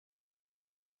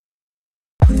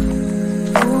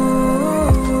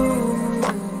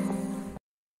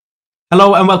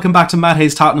Hello and welcome back to Matt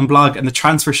Hayes' Tottenham Blog, and the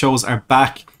transfer shows are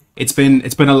back. It's been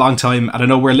a long time, and I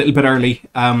know we're a little bit early,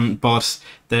 but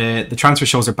the transfer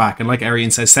shows are back. And like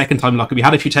Arian says, second time lucky. We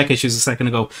had a few tech issues a second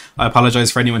ago. I apologise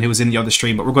for anyone who was in the other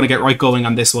stream, but we're going to get right going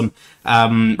on this one.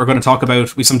 We're going to talk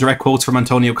about, we have some direct quotes from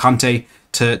Antonio Conte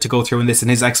to go through in this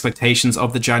and his expectations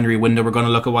of the January window. We're going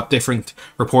to look at what different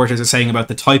reporters are saying about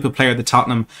the type of player that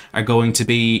Tottenham are going to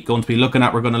be looking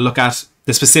at. We're going to look at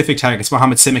the specific targets.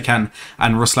 Mohamed Simakan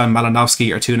and Ruslan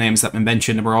Malinovskyi are two names that have been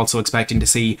mentioned, and we're also expecting to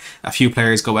see a few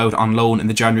players go out on loan in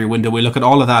the January window. We look at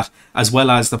all of that, as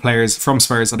well as the players from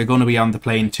Spurs that are going to be on the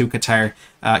plane to Qatar,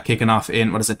 kicking off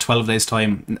in, 12 days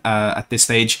time at this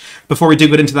stage. Before we do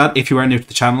get into that, if you are new to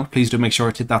the channel, please do make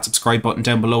sure to hit that subscribe button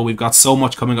down below. We've got so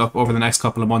much coming up over the next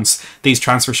couple of months. These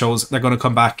transfer shows, they're going to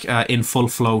come back in full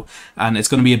flow, and it's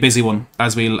going to be a busy one,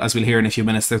 as we'll hear in a few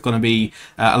minutes. There's going to be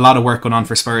a lot of work going on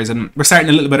for Spurs, and we're starting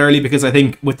a little bit early because I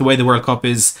think with the way the World Cup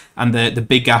is and the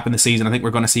big gap in the season, I think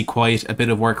we're going to see quite a bit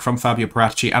of work from Fabio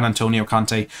Paratici and Antonio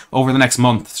Conte over the next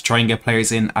month to try and get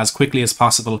players in as quickly as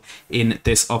possible in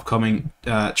this upcoming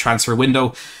transfer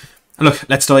window. And look,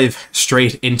 let's dive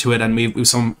straight into it, and we've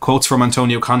some quotes from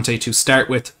Antonio Conte to start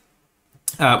with.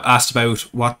 Asked about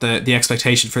what the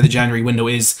expectation for the January window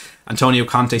is, Antonio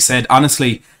Conte said,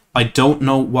 "Honestly, I don't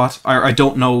know what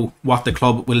the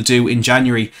club will do in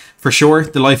January. For sure,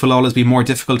 the life will always be more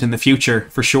difficult in the future.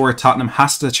 For sure, Tottenham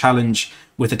has to challenge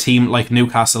with a team like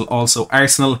Newcastle, also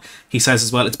Arsenal." He says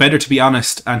as well, "It's better to be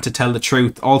honest and to tell the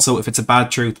truth, also if it's a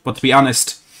bad truth, but to be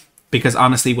honest, because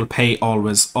honesty will pay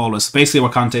always." Basically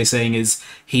what Conte is saying is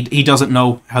he doesn't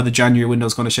know how the January window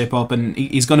is going to shape up, and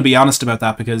he's going to be honest about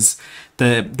that, because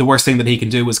the worst thing that he can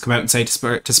do is come out and say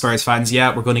to Spurs fans,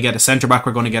 yeah, we're going to get a centre-back,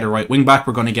 we're going to get a right wing-back,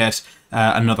 we're going to get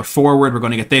another forward, we're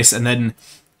going to get this, and then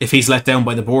if he's let down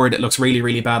by the board, it looks really,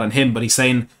 really bad on him. But he's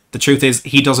saying the truth is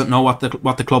he doesn't know what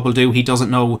the club will do. He doesn't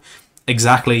know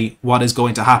exactly what is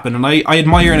going to happen, and I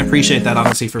admire and appreciate that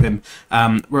honesty from him.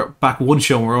 We're back one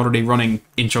show, we're already running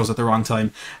intros at the wrong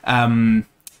time.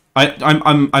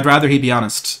 I'd rather he be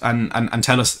honest and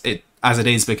tell us it as it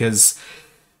is, because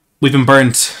we've been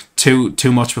burnt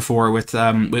too much before with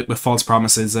false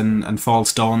promises and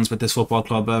false dawns with this football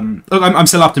club. Look, I'm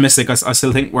still optimistic. I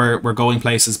still think we're going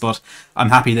places, but I'm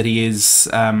happy that he is.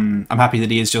 I'm happy that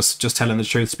he is just telling the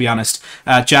truth, to be honest.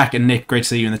 Jack and Nick, great to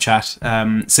see you in the chat.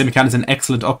 Simakan is an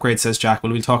excellent upgrade, says Jack.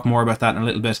 Well, we'll talk more about that in a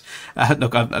little bit.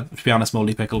 Look, to be honest,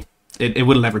 Moldy Pickle, it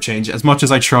will never change. As much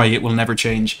as I try, it will never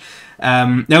change.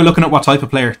 Now, looking at what type of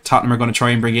player Tottenham are going to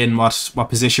try and bring in, what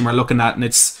position we're looking at, and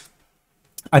it's,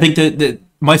 I think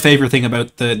my favourite thing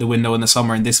about the window in the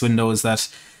summer and this window is that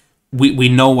we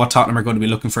know what Tottenham are going to be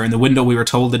looking for. In the window, we were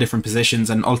told the different positions,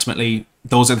 and ultimately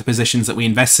those are the positions that we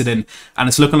invested in, and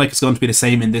it's looking like it's going to be the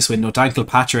same in this window. Dan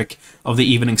Kilpatrick of the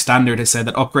Evening Standard has said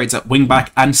that upgrades at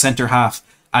wing-back and centre-half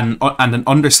and an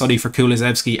understudy for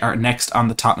Kulusevski are next on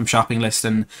the Tottenham shopping list,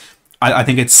 and I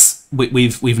think it's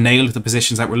we've nailed the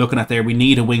positions that we're looking at there. We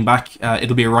need a wing-back.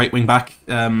 It'll be a right wing-back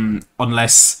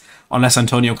unless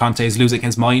Antonio Conte is losing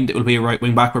his mind. It will be a right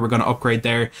wing back where we're going to upgrade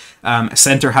there. A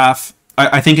centre half,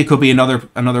 I think it could be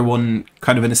another one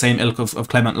kind of in the same ilk of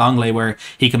Clement Longley, where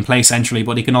he can play centrally,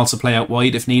 but he can also play out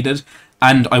wide if needed.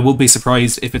 And I would be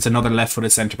surprised if it's another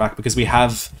left-footed centre back, because we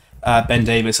have Ben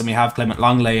Davies and we have Clement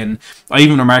Longley, and I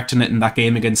even remarked on it in that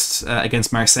game against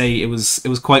Marseille. It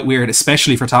was quite weird,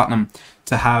 especially for Tottenham,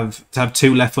 to have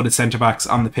two left-footed centre backs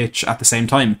on the pitch at the same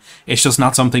time. It's just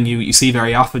not something you see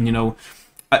very often, you know.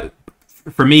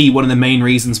 For me, one of the main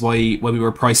reasons why we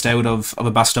were priced out of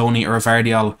a Bastoni or a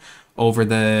Vardiol over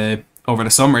the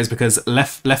summer is because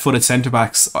left-footed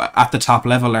centre-backs at the top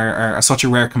level are such a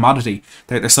rare commodity.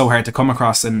 They're so hard to come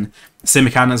across, and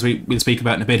Simakan, as we'll speak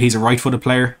about in a bit, he's a right-footed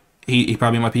player. He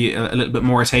probably might be a little bit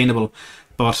more attainable,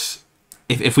 but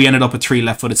if we ended up with three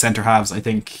left-footed centre-halves, I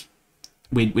think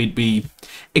we'd be...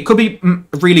 It could be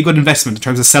a really good investment in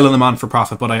terms of selling them on for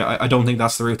profit, but I don't think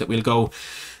that's the route that we'll go.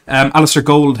 Alistair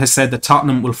Gold has said that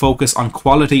Tottenham will focus on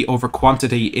quality over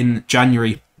quantity in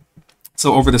January.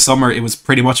 So over the summer, it was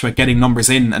pretty much about getting numbers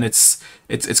in, and it's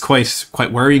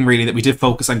quite worrying, really, that we did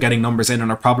focus on getting numbers in, and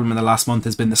our problem in the last month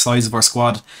has been the size of our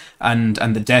squad and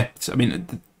the depth. I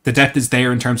mean, the depth is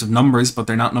there in terms of numbers, but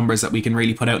they're not numbers that we can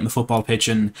really put out in the football pitch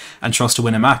and trust to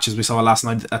win a match, as we saw last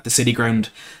night at the City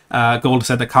Ground. Gold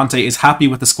said that Conte is happy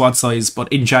with the squad size,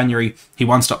 but in January he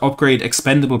wants to upgrade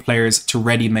expendable players to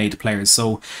ready-made players.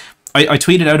 So I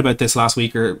tweeted out about this last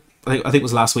week, or I think it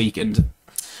was last week, and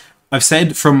I've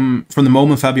said from the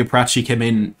moment Fabio Paratici came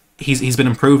in, he's been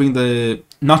improving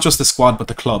not just the squad but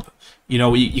the club. You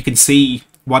know, you can see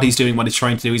what he's doing, what he's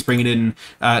trying to do. He's bringing in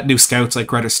new scouts like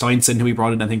Greta Steinson, who he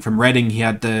brought in, I think, from Reading. He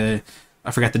had the I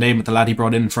forget the name, but the lad he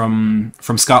brought in from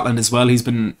Scotland as well. He's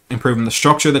been improving the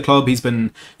structure of the club. He's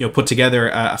been, put together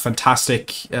a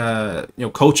fantastic,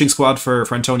 coaching squad for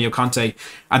Antonio Conte.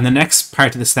 And the next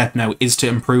part of the step now is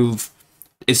to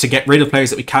get rid of players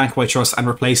that we can't quite trust and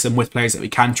replace them with players that we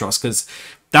can trust. Because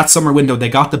that summer window, they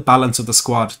got the balance of the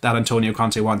squad that Antonio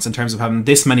Conte wants in terms of having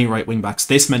this many right wing backs,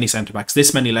 this many centre backs,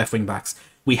 this many left wing backs.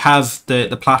 We have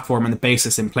the platform and the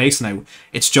basis in place now.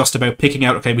 It's just about picking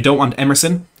out, okay, we don't want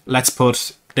Emerson, let's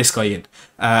put this guy in.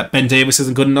 Ben Davies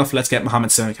isn't good enough, let's get Mohamed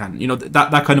Simakan.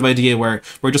 That kind of idea where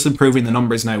we're just improving the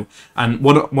numbers now. And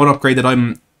one upgrade that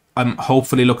I'm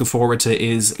hopefully looking forward to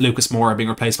is Lucas Moura being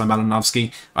replaced by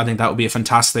Malinovskyi. I think that would be a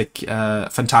fantastic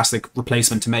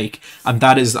replacement to make. And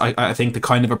that is, I think, the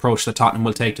kind of approach that Tottenham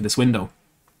will take to this window.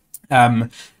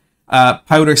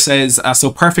 Powder says,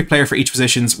 so perfect player for each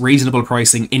positions, reasonable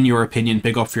pricing, in your opinion.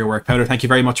 Big up for your work. Powder, thank you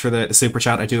very much for the super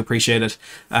chat. I do appreciate it.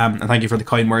 And thank you for the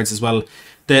kind words as well.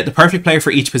 The perfect player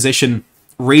for each position,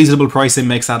 reasonable pricing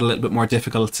makes that a little bit more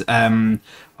difficult. I'd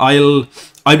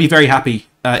be very happy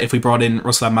if we brought in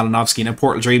Ruslan Malinovskyi. Now,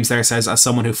 Portal Dreams there says, as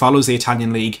someone who follows the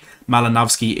Italian league,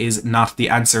 Malinovskyi is not the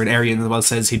answer. And Arian as well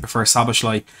says he'd prefer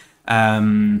Szoboszlai.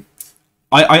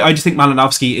 I just think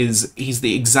Malinovskyi he's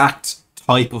the exact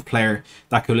type of player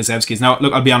that Kulusevski is. Now,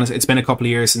 look, I'll be honest, it's been a couple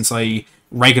of years since I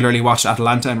regularly watched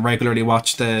Atalanta and regularly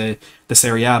watched the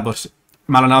Serie A, but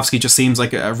Malinovskyi just seems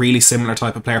like a really similar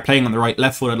type of player, playing on the right,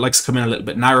 left foot, likes to come in a little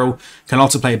bit narrow, can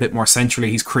also play a bit more centrally.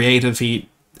 He's creative, he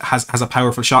has a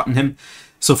powerful shot in him.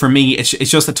 So for me, it's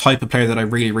just the type of player that I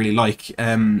really, really like.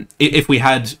 If we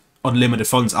had unlimited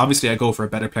funds, obviously I'd go for a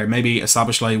better player. Maybe a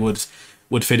Szoboszlai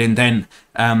would fit in then.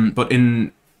 But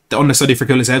in the understudy for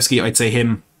Kulusevski, I'd say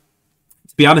him.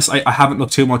 To be honest, I haven't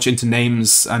looked too much into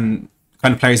names and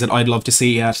kind of players that I'd love to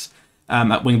see at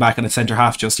wing back and at centre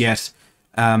half just yet.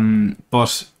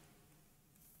 But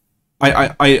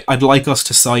I'd like us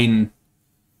to sign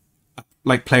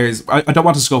like players. I don't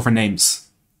want us to go for names.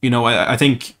 I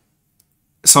think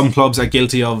some clubs are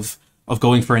guilty of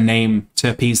going for a name to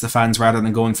appease the fans rather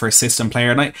than going for a system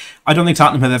player. And I don't think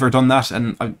Tottenham have ever done that,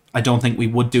 and I don't think we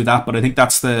would do that. But I think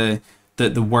that's the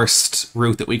worst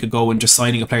route that we could go in, just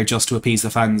signing a player just to appease the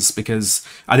fans, because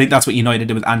I think that's what United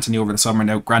did with Antony over the summer.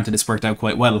 Now, granted, it's worked out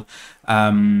quite well,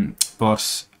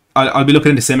 but I'll be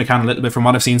looking into Simakan a little bit. From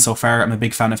what I've seen so far, I'm a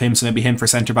big fan of him, so maybe him for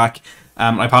centre-back.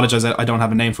 I apologise, I don't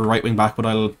have a name for right wing-back, but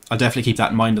I'll definitely keep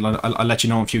that in mind, and I'll let you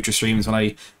know in future streams when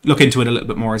I look into it a little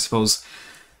bit more, I suppose.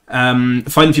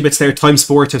 Final few bits there. Time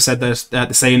Sport have said that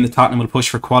the same, that Tottenham will push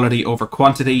for quality over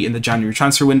quantity in the January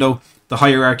transfer window. The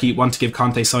hierarchy want to give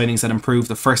Conte signings that improve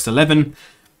the first 11.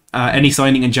 Any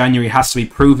signing in January has to be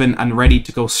proven and ready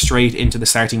to go straight into the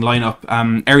starting lineup.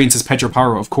 Arian says Pedro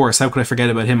Porro, of course. How could I forget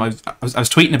about him? I was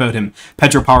tweeting about him.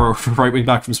 Pedro Porro, right wing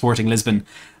back from Sporting Lisbon.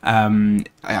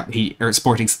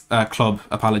 Sporting Club.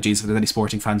 Apologies if there's any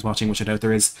Sporting fans watching, which I doubt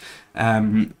there is.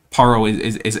 Porro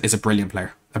is a brilliant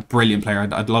player. A brilliant player.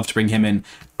 I'd love to bring him in.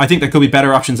 I think there could be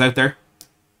better options out there.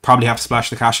 Probably have to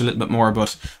splash the cash a little bit more,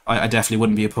 but I definitely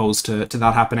wouldn't be opposed to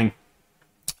that happening.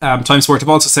 Time Sport have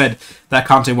also said that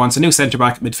Conte wants a new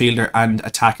centre-back, midfielder and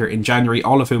attacker in January,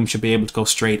 all of whom should be able to go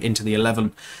straight into the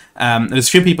 11. There's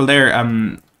a few people there,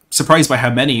 surprised by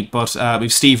how many, but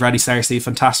we've Steve, Raddy Star Steve,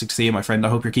 fantastic to see you, my friend. I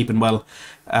hope you're keeping well.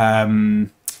 Tottenham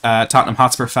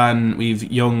Hotspur fan, we've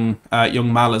young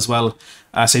Mal as well,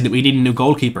 saying that we need a new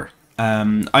goalkeeper.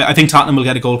 I think Tottenham will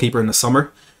get a goalkeeper in the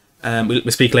summer. We'll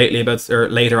speak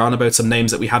later on about some names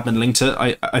that we have been linked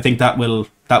to. I think that will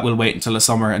wait until the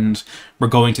summer, and we're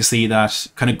going to see that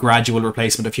kind of gradual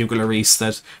replacement of Hugo Lloris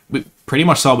that we pretty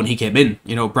much saw when he came in.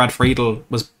 Brad Friedel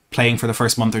was playing for the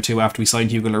first month or two after we signed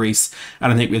Hugo Lloris,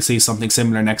 and I think we'll see something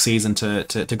similar next season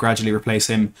to gradually replace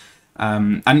him.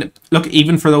 And look,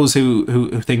 even for those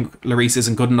who think Lloris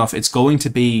isn't good enough, it's going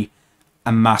to be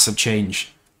a massive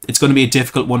change. It's going to be a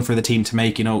difficult one for the team to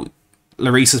make.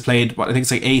 Lloris has played, I think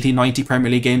it's like 80, 90 Premier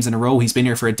League games in a row. He's been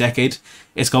here for a decade.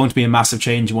 It's going to be a massive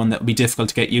change, one that will be difficult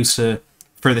to get used to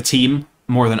for the team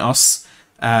more than us.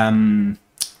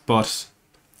 But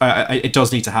it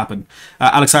does need to happen.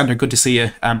 Alexander, good to see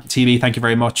you. TV, thank you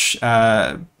very much.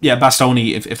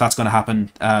 Bastoni, if that's going to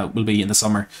happen, will be in the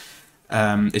summer.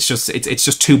 It's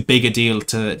just too big a deal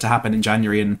to happen in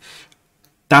January, and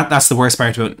that's the worst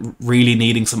part about really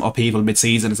needing some upheaval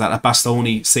mid-season, is that a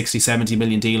Bastoni 60-70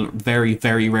 million deal very,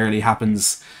 very rarely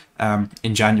happens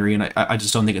in January, and I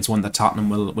just don't think it's one that Tottenham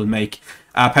will make.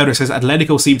 Powder says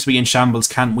Atletico seems to be in shambles.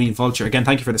 Can we vulture? Again,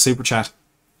 thank you for the super chat.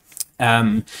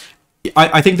 I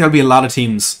think there'll be a lot of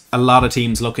teams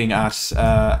looking at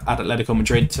Atletico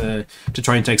Madrid to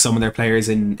try and take some of their players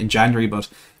in January, but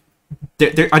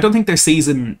I don't think their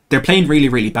season, they're playing really,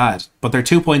 really bad, but they're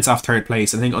 2 points off third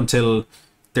place. I think until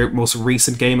their most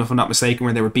recent game, if I'm not mistaken,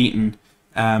 where they were beaten,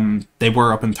 they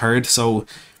were up in third. So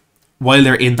while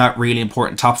they're in that really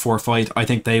important top 4 fight, I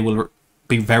think they will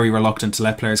be very reluctant to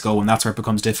let players go, and that's where it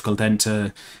becomes difficult then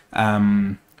to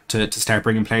start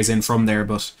bringing players in from there.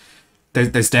 But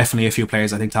there's definitely a few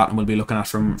players I think Tottenham will be looking at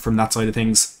from that side of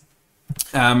things.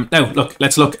 Now, look,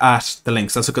 let's look at the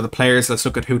links. Let's look at the players. Let's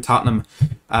look at who Tottenham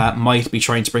might be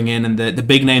trying to bring in. And the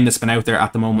big name that's been out there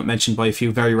at the moment, mentioned by a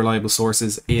few very reliable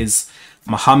sources, is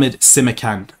Mohamed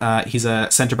Simakan. He's a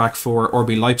centre-back for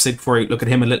RB Leipzig. Before we look at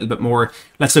him a little bit more,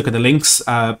 let's look at the links.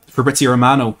 Fabrizio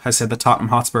Romano has said that Tottenham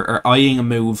Hotspur are eyeing a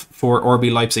move for RB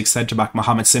Leipzig centre-back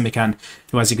Mohamed Simakan,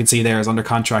 who, as you can see there, is under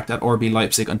contract at RB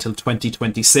Leipzig until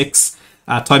 2026.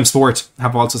 Time Sport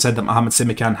have also said that Mohamed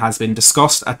Simakan has been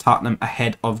discussed at Tottenham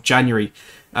ahead of January.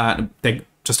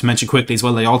 Just to mention quickly as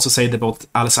well, they also say that both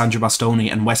Alessandro Bastoni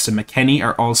and Weston McKennie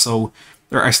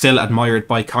are still admired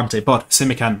by Conte. But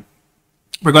Simakan,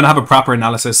 we're going to have a proper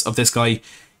analysis of this guy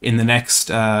in the next,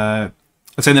 let's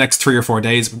say, the next 3 or 4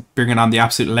 days, bringing on the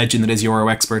absolute legend that is Euro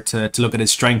Expert to look at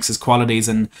his strengths, his qualities,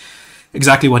 and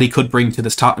exactly what he could bring to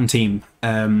this Tottenham team.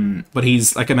 But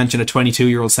he's, like I mentioned, a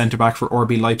 22-year-old centre-back for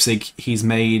RB Leipzig. He's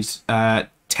made 10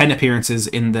 appearances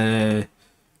in the...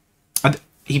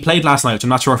 He played last night, which I'm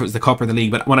not sure if it was the Cup or the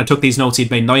League, but when I took these notes,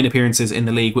 he'd made 9 appearances in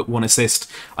the League with 1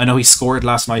 assist. I know he scored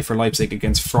last night for Leipzig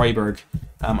against Freiburg.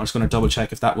 I'm just going to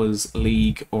double-check if that was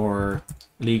League or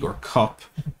Cup.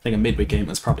 I think a midweek game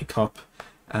was probably Cup.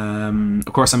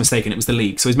 Of course, I'm mistaken. It was the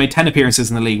League. So he's made 10 appearances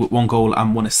in the League with 1 goal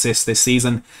and 1 assist this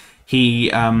season. He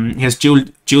has dual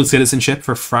citizenship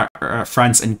for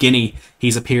France and Guinea.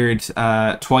 He's appeared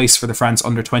twice for the France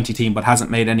under-20 team, but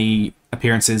hasn't made any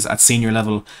appearances at senior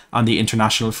level on the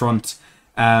international front.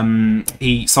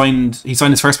 He signed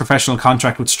his first professional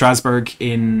contract with Strasbourg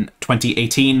in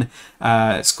 2018.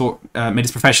 Made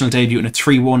his professional debut in a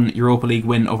 3-1 Europa League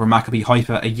win over Maccabi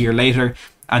Haifa a year later.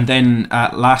 And then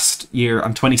last year,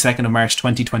 on 22nd of March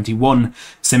 2021,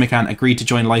 Simakan agreed to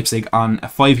join Leipzig on a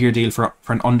 5-year deal for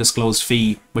an undisclosed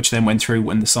fee, which then went through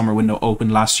when the summer window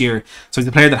opened last year. So he's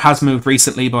a player that has moved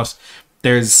recently, but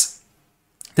there's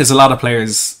a lot of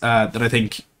players that I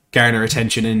think garner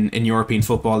attention in European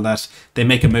football, that they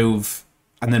make a move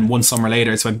and then 1 summer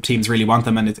later it's when teams really want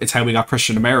them, and it's how we got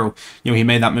Christian Romero. You know, he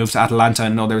made that move to Atalanta,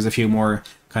 and I know there was a few more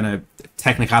kind of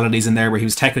technicalities in there where he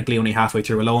was technically only halfway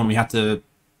through a loan. We had to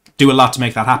do a lot to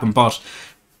make that happen, but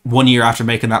 1 year after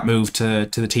making that move to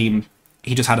the team,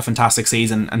 he just had a fantastic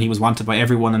season and he was wanted by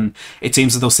everyone. And it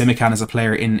seems as though Simakan is a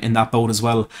player in that boat as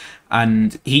well.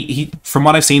 And he from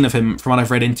what I've seen of him, from what I've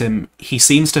read into him, he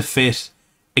seems to fit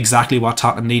exactly what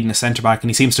Tottenham need in a centre-back, and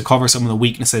he seems to cover some of the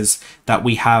weaknesses that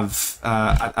we have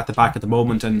at the back at the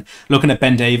moment. And looking at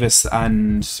Ben Davis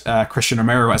and Christian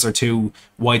Romero as our 2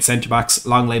 wide centre-backs,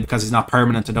 Longley, because he's not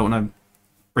permanent, I don't want to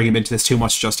bring him into this too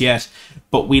much just yet,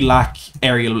 but we lack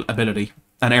aerial ability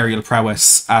and aerial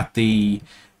prowess at the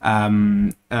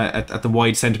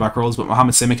wide centre-back roles. But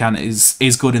Mohamed Simakan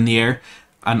is good in the air,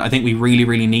 and I think we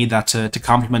really need that to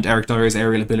complement Eric Dyer's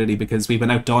aerial ability, because we've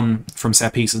been outdone from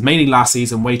set pieces, mainly last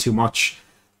season, way too much.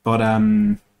 But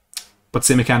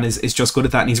Simakan is just good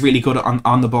at that, and he's really good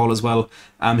on the ball as well.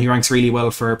 He ranks really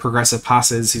well for progressive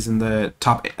passes. He's in the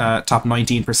top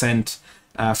 19%.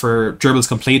 For dribbles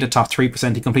completed, top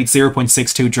 3%. He completes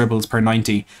 0.62 dribbles per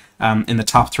 90 in the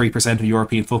top 3% of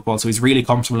European football. So he's really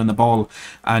comfortable in the ball.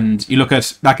 And you look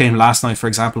at that game last night, for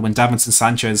example, when Davinson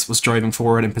Sanchez was driving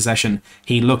forward in possession,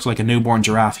 he looked like a newborn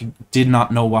giraffe. He did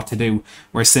not know what to do,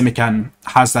 whereas Simakan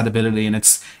has that ability. And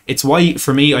it's why,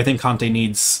 for me, I think Conte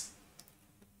needs...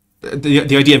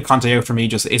 The idea of Conte out for me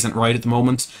just isn't right at the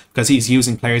moment, because he's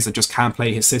using players that just can't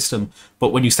play his system. But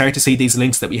when you start to see these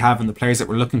links that we have and the players that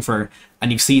we're looking for,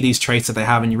 and you see these traits that they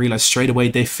have, and you realise straight away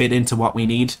they fit into what we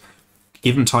need,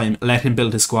 give him time, let him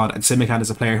build his squad. And Simakan is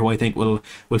a player who I think will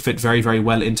fit very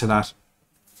well into that.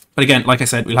 But again, like I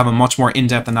said, we'll have a much more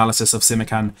in-depth analysis of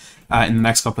Simakan in the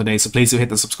next couple of days. So please do hit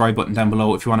the subscribe button down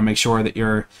below if you want to make sure that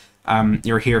you're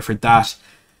here for that.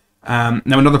 Now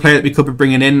another player that we could be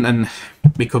bringing in, and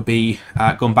we could be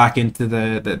going back into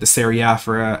the Serie A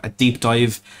for a deep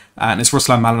dive, and it's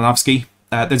Ruslan Malinovskyi.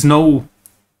 There's no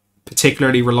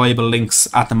particularly reliable links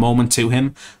at the moment to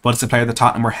him, but it's a player that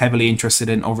Tottenham were heavily interested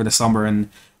in over the summer, and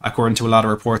according to a lot of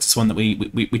reports, it's one that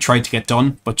we tried to get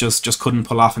done, but just couldn't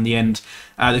pull off in the end.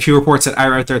 The few reports that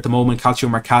are out there at the moment, Calcio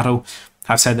Mercato,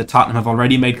 have said that Tottenham have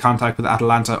already made contact with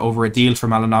Atalanta over a deal for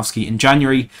Malinovskyi in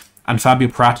January, and Fabio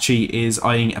Paratici is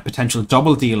eyeing a potential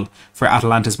double deal for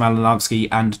Atalanta's Malinovskyi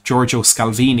and Giorgio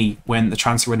Scalvini when the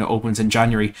transfer window opens in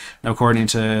January. Now, according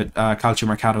to Calcio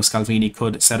Mercato, Scalvini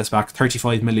could set us back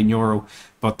 35 million euro,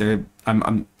 but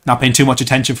I'm not paying too much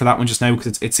attention for that one just now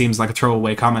because it seems like a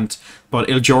throwaway comment. But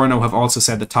Il Giorno have also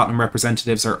said that Tottenham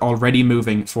representatives are already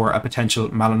moving for a potential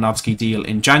Malinovskyi deal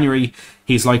in January.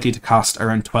 He's likely to cost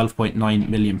around £12.9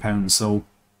 million. So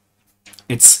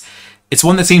it's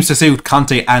one that seems to suit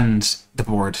Conte and the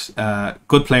board.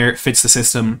 Good player, fits the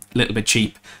system, a little bit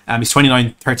cheap. He's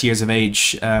 29, 30 years of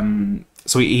age,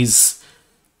 so he's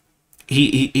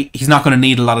not going to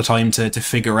need a lot of time to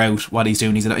figure out what he's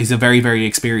doing. He's a very, very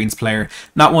experienced player.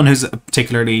 Not one who's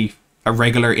particularly a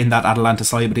regular in that Atalanta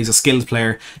side, but he's a skilled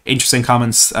player. Interesting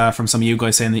comments from some of you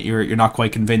guys saying that you're not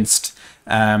quite convinced.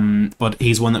 But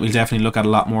he's one that we'll definitely look at a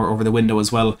lot more over the window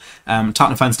as well.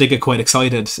 Tottenham fans did get quite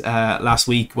excited last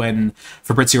week when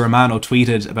Fabrizio Romano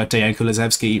tweeted about Dejan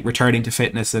Kulusevski returning to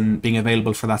fitness and being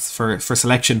available for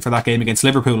selection for that game against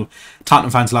Liverpool.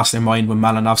 Tottenham fans lost their mind when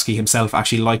Malinovskyi himself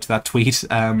actually liked that tweet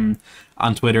on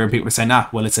Twitter, and people were saying,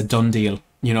 well, it's a done deal.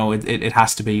 You know, it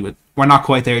has to be. We're not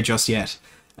quite there just yet.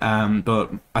 But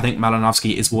I think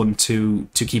Malinovskyi is one to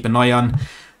keep an eye on.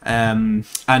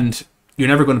 And you're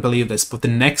never going to believe this, but the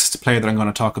next player that I'm going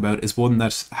to talk about is one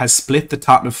that has split the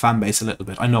Tottenham fan base a little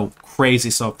bit. I know, crazy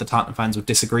stuff. The Tottenham fans would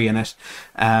disagree in it.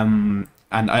 And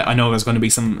I know there's going to be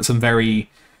some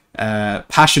very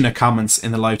passionate comments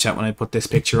in the live chat when I put this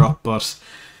picture up, but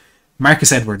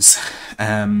Marcus Edwards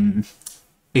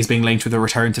is being linked with a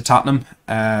return to Tottenham.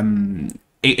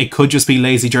 It could just be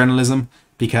lazy journalism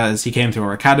because he came to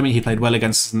our academy, he played well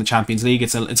against us in the Champions League.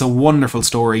 It's a wonderful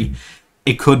story.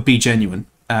 It could be genuine.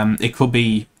 It could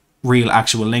be real,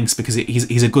 actual links because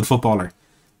he's a good footballer.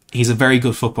 He's a very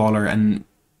good footballer, and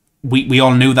we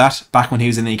all knew that back when he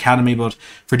was in the academy. But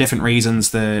for different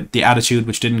reasons, the attitude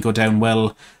which didn't go down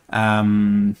well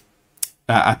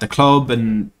at the club,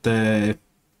 and the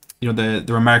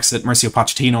remarks that Mauricio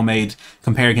Pochettino made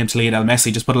comparing him to Lionel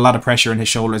Messi just put a lot of pressure on his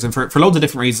shoulders. And for loads of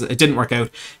different reasons, it didn't work out.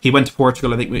 He went to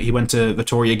Portugal. I think he went to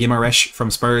Vitória Guimarães from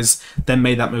Spurs, then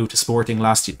made that move to Sporting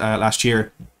last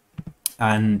year.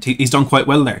 And he's done quite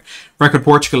well there. Record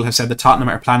Portugal have said that Tottenham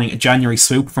are planning a January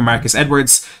swoop for Marcus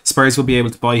Edwards. Spurs will be able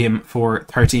to buy him for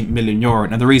 €30 million.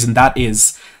 Now, the reason that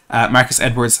is, Marcus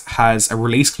Edwards has a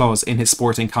release clause in his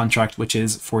Sporting contract, which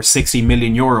is for €60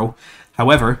 million.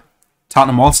 However,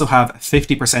 Tottenham also have a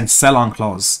 50% sell-on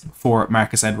clause for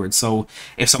Marcus Edwards. So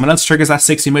if someone else triggers that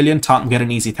 60 million, Tottenham get an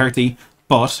easy 30.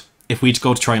 But if we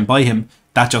go to try and buy him,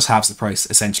 that just halves the price,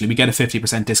 essentially. We get a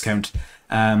 50% discount.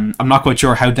 I'm not quite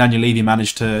sure how Daniel Levy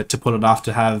managed to pull it off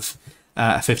to have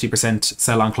a 50%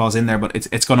 sell-on clause in there, but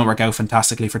it's going to work out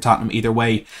fantastically for Tottenham either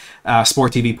way.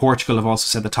 Sport TV Portugal have also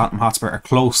said that Tottenham Hotspur are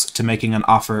close to making an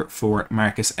offer for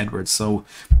Marcus Edwards. So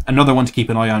another one to keep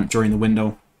an eye on during the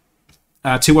window.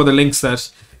 Two other links that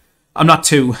I'm not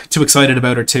too excited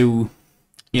about or too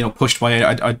pushed by.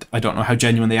 I don't know how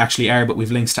genuine they actually are, but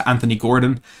we've links to Anthony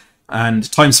Gordon.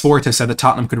 And Time Sport have said that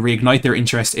Tottenham could reignite their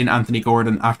interest in Anthony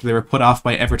Gordon after they were put off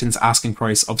by Everton's asking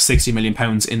price of £60 million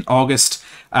in August.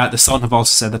 The Sun have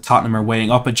also said that Tottenham are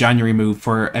weighing up a January move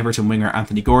for Everton winger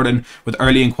Anthony Gordon, with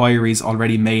early inquiries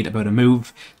already made about a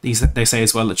move. They say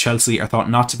as well that Chelsea are thought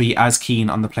not to be as keen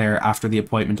on the player after the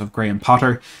appointment of Graham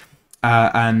Potter.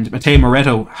 And Mateo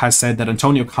Moretto has said that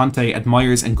Antonio Conte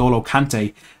admires N'Golo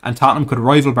Kante, and Tottenham could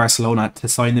rival Barcelona to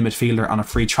sign the midfielder on a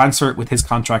free transfer, with his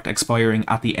contract expiring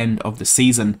at the end of the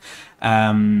season.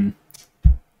 To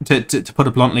put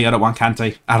it bluntly, I don't want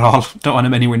Kante at all. Don't want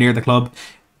him anywhere near the club.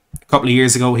 A couple of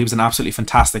years ago, he was an absolutely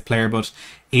fantastic player, but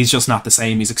he's just not the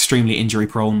same. He's extremely injury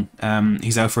prone.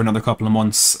 He's out for another couple of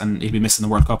months, and he'll be missing the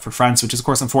World Cup for France, which is of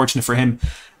course unfortunate for him.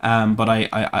 But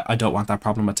I don't want that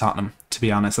problem with Tottenham, to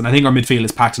be honest. And I think our midfield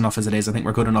is packed enough as it is. I think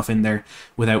we're good enough in there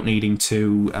without needing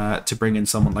to bring in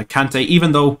someone like Kante,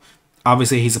 even though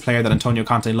obviously he's a player that Antonio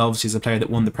Conte loves. He's a player that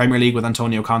won the Premier League with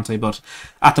Antonio Conte, but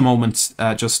at the moment,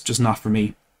 just not for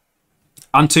me.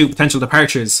 On to potential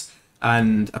departures.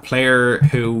 And a player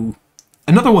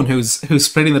another one who's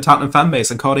splitting the Tottenham fan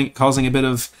base and causing a bit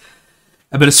of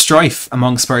strife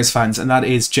among Spurs fans, and that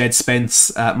is Jed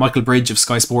Spence. Michael Bridge of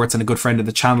Sky Sports and a good friend of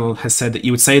the channel has said that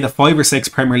you would say that 5 or 6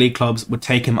 Premier League clubs would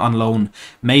take him on loan,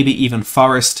 maybe even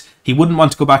Forest. He wouldn't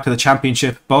want to go back to the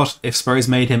Championship, but if Spurs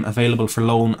made him available for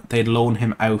loan, they'd loan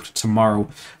him out tomorrow.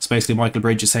 So basically Michael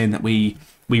Bridge is saying that we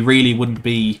really wouldn't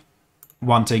be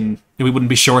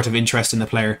short of interest in the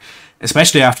player,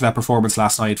 especially after that performance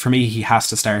last night. For me, he has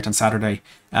to start on Saturday.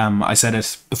 I said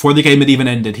it before the game had even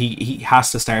ended. He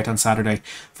has to start on Saturday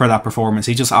for that performance.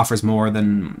 He just offers more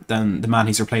than the man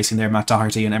he's replacing there, Matt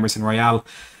Doherty and Emerson Royale.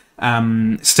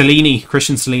 Christian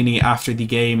Stellini, after the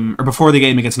game, or before the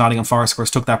game against Nottingham Forest, of course,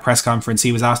 took that press conference.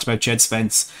 He was asked about Jed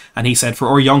Spence, and he said, "For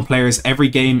our young players, every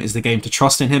game is the game to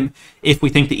trust in him. If we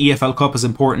think the EFL Cup is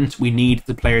important, we need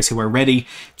the players who are ready.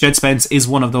 Jed Spence is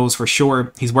one of those for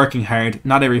sure. He's working hard.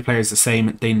 Not every player is the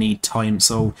same. They need time."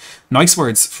 So nice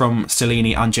words from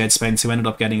Stellini on Jed Spence, who ended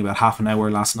up getting about half an hour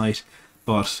last night.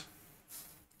 But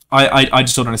I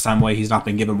just don't understand why he's not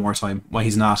been given more time. Why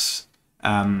he's not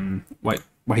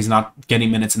why he's not getting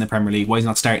minutes in the Premier League. Why he's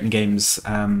not starting games.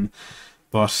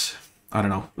 But I don't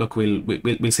know. Look,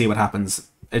 we'll see what happens.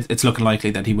 It's looking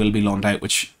likely that he will be loaned out,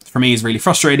 which for me is really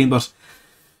frustrating. But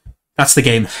that's the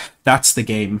game. That's the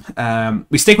game.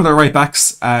 We stick with our right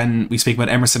backs and we speak about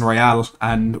Emerson Royal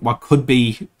and what could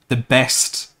be the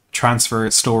best transfer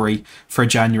story for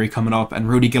January coming up. And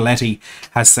Rudy Galletti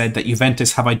has said that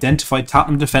Juventus have identified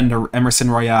Tottenham defender Emerson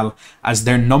Royal as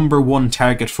their #1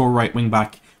 target for right wing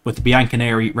back, with the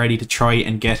Bianconeri ready to try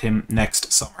and get him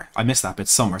next summer. I missed that bit,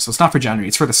 summer. So it's not for January,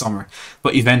 it's for the summer.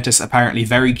 But Juventus apparently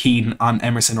very keen on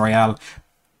Emerson Royal.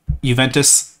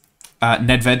 Juventus,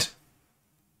 Nedved,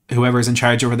 whoever is in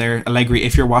charge over there, Allegri,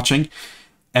 if you're watching,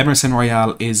 Emerson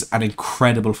Royal is an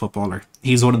incredible footballer.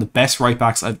 He's one of the best right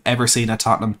backs I've ever seen at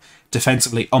Tottenham.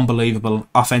 Defensively, unbelievable.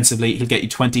 Offensively, he'll get you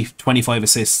 20, 25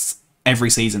 assists every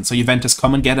season. So Juventus,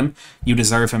 come and get him. You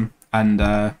deserve him. And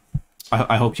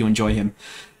I hope you enjoy him.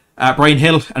 Brian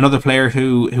Hill, another player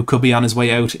who could be on his way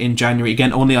out in January.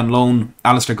 Again, only on loan.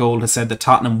 Alistair Gold has said that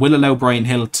Tottenham will allow Brian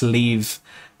Hill to leave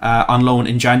on loan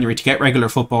in January to get regular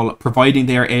football, providing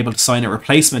they are able to sign a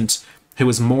replacement who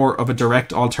is more of a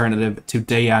direct alternative to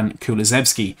Dejan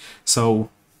Kulusevski. So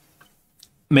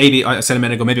maybe, I said a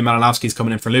minute ago, maybe Malinovsky's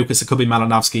coming in for Lucas. It could be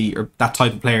Malinovsky or that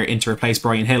type of player in to replace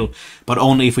Brian Hill, but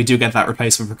only if we do get that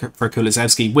replacement for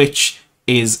Kulusevski, which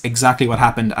is exactly what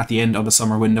happened at the end of the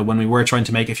summer window when we were trying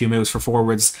to make a few moves for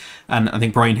forwards, and I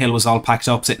think Brian Hill was all packed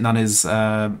up, sitting on his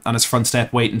front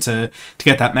step, waiting to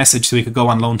get that message so he could go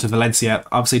on loan to Valencia.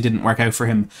 Obviously, didn't work out for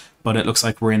him, but it looks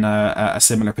like we're in a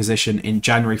similar position in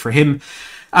January for him.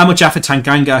 And with Japhet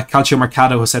Tanganga, Calcio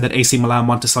Mercato has said that AC Milan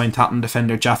want to sign Tottenham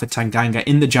defender Japhet Tanganga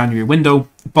in the January window,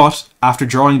 but after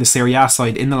drawing the Serie A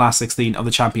side in the last 16 of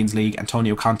the Champions League,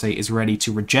 Antonio Conte is ready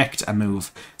to reject a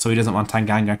move, so he doesn't want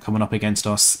Tanganga coming up against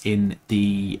us in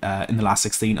the last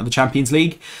 16 of the Champions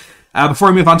League. Before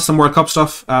we move on to some World Cup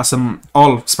stuff, some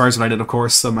all Spurs related, of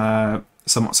course, some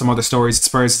other stories at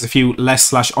Spurs. There's a few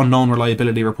less/unknown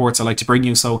reliability reports I like to bring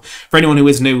you. So for anyone who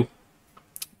is new,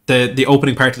 the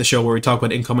opening part of the show where we talk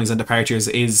about incomings and departures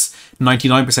is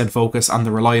 99% focus on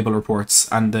the reliable reports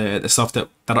and the stuff that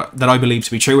I believe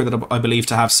to be true, or that I believe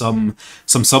to have some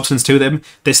substance to them.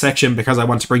 This section, because I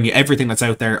want to bring you everything that's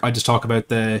out there, I just talk about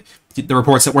the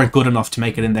reports that weren't good enough to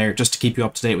make it in there, just to keep you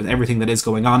up to date with everything that is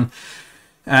going on.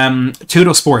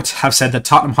 Tutto Sport have said that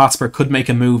Tottenham Hotspur could make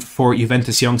a move for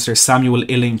Juventus youngster Samuel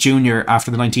Illing Jr.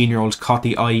 after the 19-year-old caught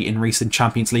the eye in recent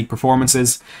Champions League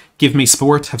performances. Give Me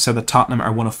Sport have said that Tottenham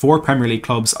are one of 4 Premier League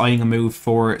clubs eyeing a move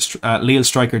for Lille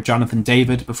striker Jonathan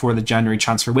David before the January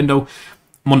transfer window.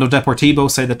 Mundo Deportivo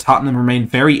say that Tottenham remain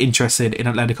very interested in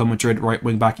Atletico Madrid right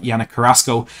wing back Yannick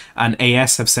Carrasco, and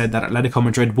AS have said that Atletico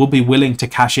Madrid will be willing to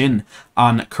cash in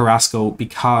on Carrasco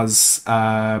because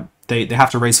they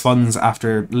have to raise funds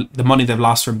after the money they've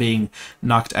lost from being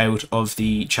knocked out of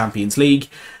the Champions League.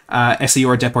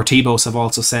 SER Deportivos have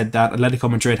also said that Atletico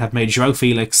Madrid have made João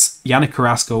Felix, Yannick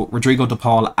Carrasco, Rodrigo de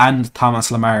Paul and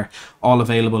Thomas Lemar all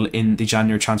available in the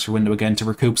January transfer window again to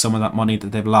recoup some of that money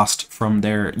that they've lost from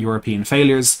their European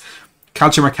failures.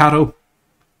 Calcio Mercato,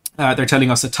 they're telling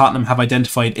us that Tottenham have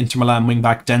identified Inter Milan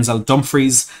wingback Denzel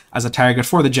Dumfries as a target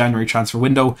for the January transfer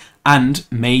window and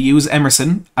may use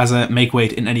Emerson as a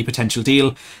make-weight in any potential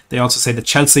deal. They also say that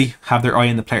Chelsea have their eye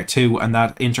on the player too, and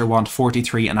that Inter want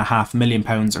 £43.5 million or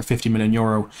 €50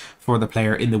 million for the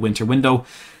player in the winter window.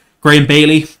 Graham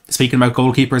Bailey, speaking about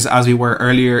goalkeepers as we were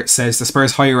earlier, says the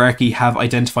Spurs hierarchy have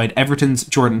identified Everton's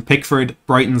Jordan Pickford,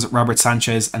 Brighton's Robert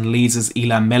Sanchez and Leeds'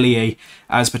 Ilham Meslier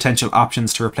as potential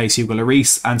options to replace Hugo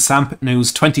Lloris, and Samp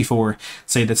News 24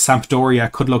 say that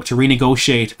Sampdoria could look to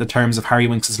renegotiate the terms of Harry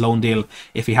Winks' loan deal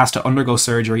if he has to undergo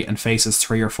surgery and faces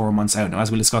 3 or 4 months out. Now, as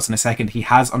we'll discuss in a second, he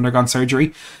has undergone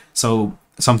surgery, so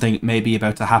something may be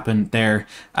about to happen there.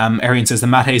 Arian says the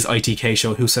Matt Hayes ITK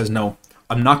show, who says no?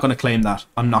 I'm not going to claim that.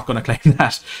 I'm not going to claim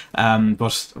that.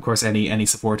 But of course, any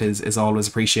support is always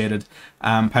appreciated.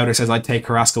 Powder says I'd take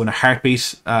Carrasco in a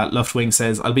heartbeat. Luftwing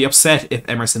says I'll be upset if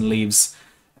Emerson leaves.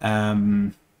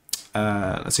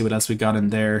 Let's see what else we got in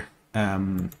there.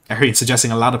 Arian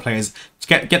suggesting a lot of players.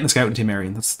 Get in the scouting team,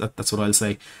 Arian. That's what I'll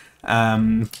say.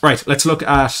 Right, let's look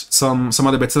at some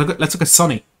other bits. Let's look at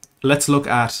Sonny. Let's look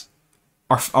at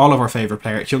all of our favourite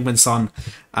player, Heung-min Son,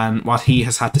 and what he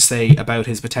has had to say about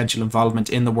his potential involvement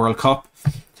in the World Cup.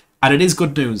 And it is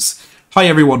good news. Hi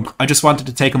everyone, I just wanted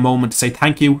to take a moment to say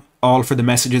thank you all for the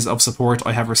messages of support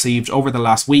I have received over the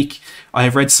last week. I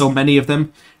have read so many of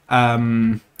them,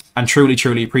 and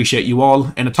truly appreciate you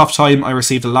all. In a tough time, I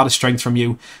received a lot of strength from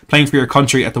you. Playing for your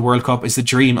country at the World Cup is the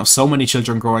dream of so many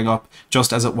children growing up,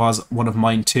 just as it was one of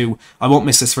mine too. I won't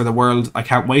miss this for the world. I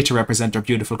can't wait to represent our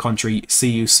beautiful country. See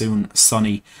you soon,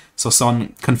 Sonny. So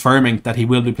Son confirming that he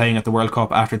will be playing at the World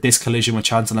Cup after this collision with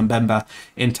Chancel Mbemba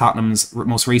in Tottenham's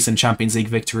most recent Champions League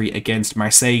victory against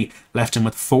Marseille left him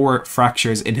with 4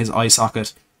 fractures in his eye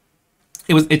socket.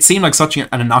 It seemed like such an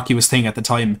innocuous thing at the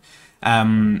time.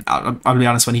 I'll be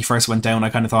honest, when he first went down, I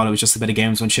kind of thought it was just a bit of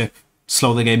gamesmanship,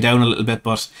 slow the game down a little bit,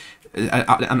 but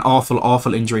an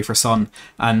awful injury for Son.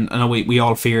 And I know we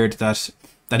all feared that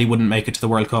he wouldn't make it to the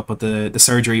World Cup, but the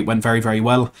surgery went very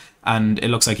well, and it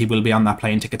looks like he will be on that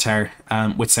plane to Qatar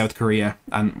with South Korea.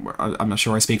 And I'm not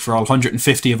sure I speak for all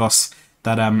 150 of us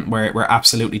that we're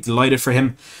absolutely delighted for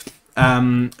him.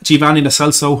 Giovanni Lo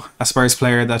Celso, a Spurs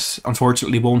player that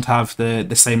unfortunately won't have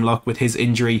the same luck with his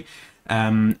injury.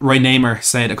 Roy Neymar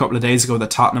said a couple of days ago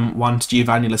that Tottenham want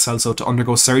Giovanni Lo Celso to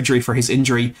undergo surgery for his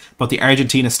injury, but the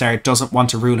Argentina star doesn't want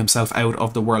to rule himself out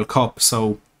of the World Cup.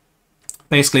 So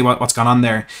basically what's gone on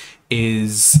there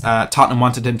is Tottenham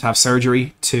wanted him to have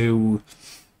surgery to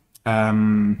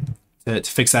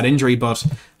fix that injury, but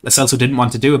Lo Celso didn't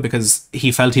want to do it because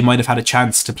he felt he might have had a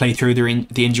chance to play through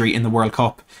the injury in the World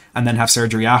Cup and then have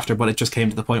surgery after, but it just came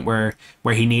to the point where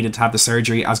he needed to have the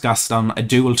surgery. As Gaston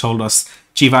Adoul told us,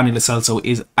 Giovanni Lo Celso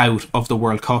is out of the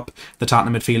World Cup. The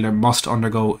Tottenham midfielder must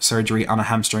undergo surgery on a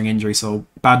hamstring injury, so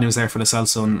bad news there for Lo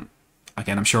Celso. And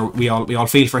again, I'm sure we all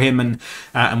feel for him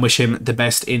and wish him the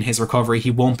best in his recovery.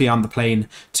 He won't be on the plane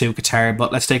to Qatar,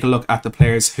 but let's take a look at the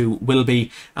players who will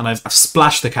be. And I've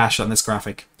splashed the cash on this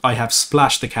graphic. I have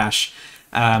splashed the cash.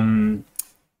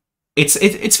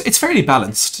 It's fairly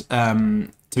balanced.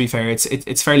 To be fair,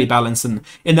 it's fairly balanced, and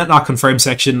in that not confirmed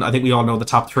section, I think we all know the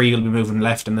top 3 will be moving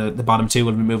left and the bottom 2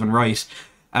 will be moving right.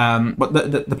 But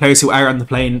the players who are on the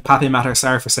plane, Pathé Matar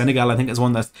Sarr for Senegal, I think is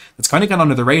one that's kind of gone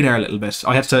under the radar a little bit.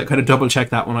 I had to kind of double check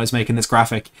that when I was making this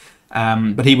graphic.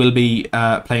 But he will be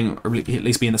playing, or at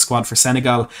least be in the squad for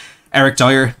Senegal. Eric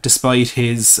Dyer, despite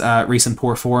his recent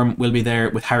poor form, will be there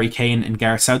with Harry Kane in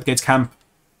Gareth Southgate's camp.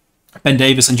 Ben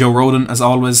Davies and Joe Rodon, as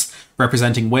always,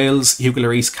 representing Wales. Hugo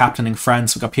Lloris captaining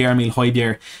France. We've got Pierre-Emile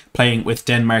Højbjerg playing with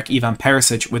Denmark. Ivan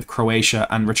Perisic with Croatia.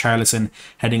 And Richarlison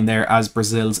heading there as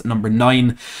Brazil's number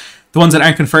 9. The ones that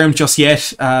aren't confirmed just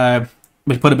yet,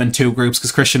 we'll put them in 2 groups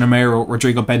because Christian Romero,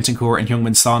 Rodrigo Bentancur and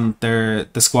Heung-min Son, the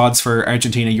squads for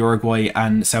Argentina, Uruguay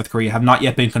and South Korea have not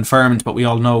yet been confirmed, but we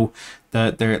all know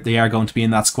that they are going to be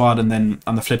in that squad. And then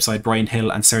on the flip side, Bryan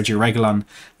Hill and Sergio Reguilon,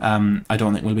 I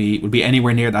don't think will be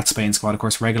anywhere near that Spain squad. Of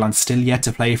course, Reguilon's still yet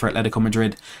to play for Atletico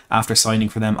Madrid after signing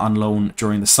for them on loan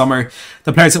during the summer.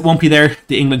 The players that won't be there,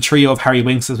 the England trio of Harry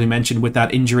Winks, as we mentioned, with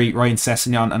that injury, Ryan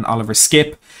Sessegnon and Oliver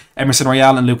Skipp. Emerson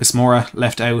Royal and Lucas Moura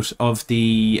left out of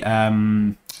the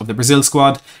Brazil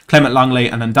squad. Clement Longley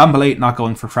and Ndombele not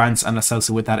going for France, and Lo Celso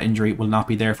with that injury will not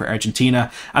be there for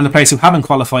Argentina. And the players who haven't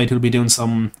qualified, who will be doing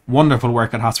some wonderful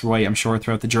work at Hotspur Way, I'm sure,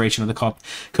 throughout the duration of the Cup: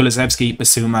 Kulusevski,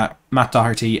 Bissouma, Matt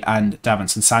Doherty and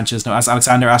Davinson Sanchez. Now, as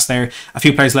Alexander asked there, a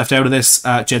few players left out of this.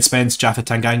 Jed Spence, Japhet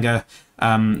Tanganga,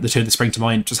 the 2 that spring to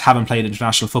mind, just haven't played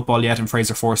international football yet, and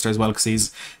Fraser Forster as well,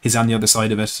 because he's on the other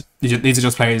side of it. These are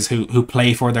just players who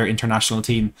play for their international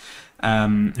team,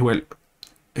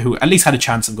 who at least had a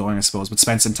chance of going, I suppose. But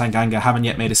Spence and Tanganga haven't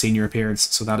yet made a senior appearance,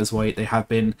 so that is why they have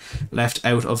been left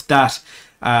out of that.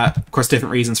 Of course,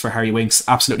 different reasons for Harry Winks.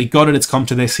 Absolutely gutted it's come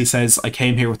to this. He says, "I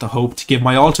came here with the hope to give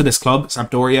my all to this club,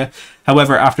 Sampdoria.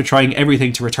 However, after trying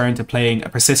everything to return to playing, a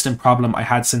persistent problem I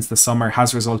had since the summer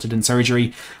has resulted in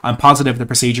surgery. I'm positive the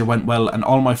procedure went well, and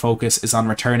all my focus is on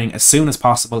returning as soon as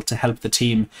possible to help the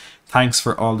team. Thanks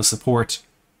for all the support."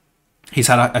 He's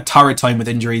had a torrid time with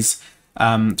injuries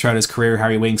throughout his career,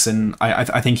 Harry Winks, and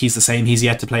I think he's the same. He's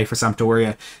yet to play for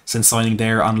Sampdoria since signing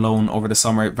there on loan over the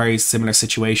summer. Very similar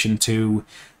situation to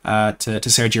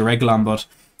Sergio Reguilon, but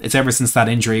it's ever since that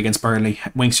injury against Burnley,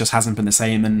 Winks just hasn't been the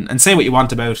same. And say what you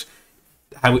want about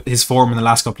how his form in the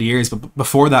last couple of years, but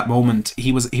before that moment,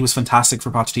 he was fantastic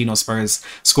for Pochettino Spurs,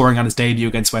 scoring on his debut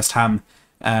against West Ham.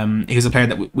 He was a player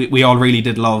that we all really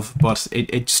did love, but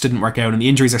it just didn't work out, and the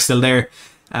injuries are still there.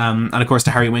 And of course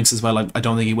to Harry Winks as well, I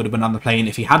don't think he would have been on the plane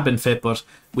if he had been fit, but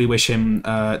we wish him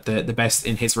the best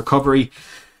in his recovery.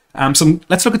 So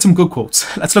let's look at some good quotes.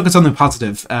 Let's look at something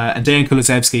positive. And Dejan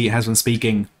Kulusevski has been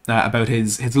speaking about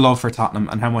his love for Tottenham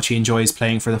and how much he enjoys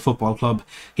playing for the football club.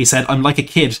 He said, "I'm like a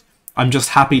kid. I'm just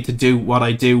happy to do what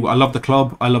I do. I love the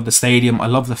club. I love the stadium. I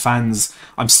love the fans.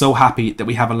 I'm so happy that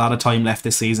we have a lot of time left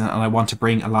this season, and I want to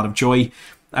bring a lot of joy.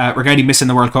 Regarding missing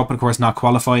the World Cup and, of course, not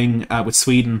qualifying with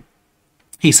Sweden,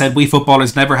 he said, we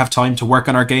footballers never have time to work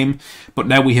on our game, but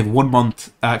now we have 1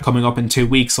 month coming up in 2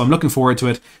 weeks. So I'm looking forward to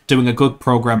it, doing a good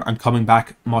programme and coming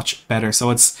back much better. So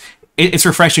it's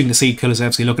refreshing to see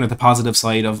Kulusevski looking at the positive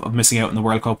side of missing out in the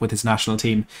World Cup with his national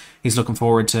team. He's looking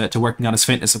forward to working on his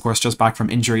fitness, of course, just back from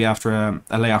injury after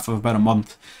a layoff of about a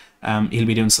month. He'll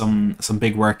be doing some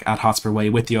big work at Hotspur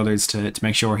Way with the others to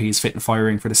make sure he's fit and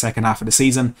firing for the second half of the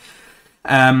season.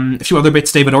 A few other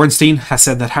bits. David Ornstein has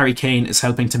said that Harry Kane is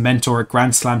helping to mentor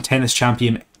Grand Slam tennis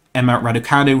champion Emma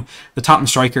Raducanu. The Tottenham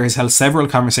striker has held several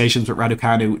conversations with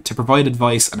Raducanu to provide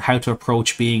advice on how to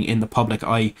approach being in the public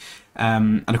eye.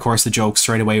 And of course the joke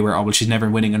straight away were, oh well, she's never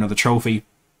winning another trophy.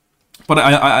 But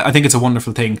I think it's a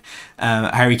wonderful thing.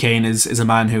 Harry Kane is a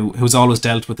man who's always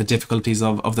dealt with the difficulties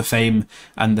of the fame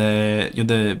and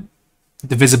the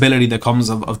visibility that comes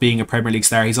of being a Premier League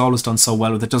star. He's always done so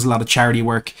well with it. Does a lot of charity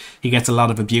work. He gets a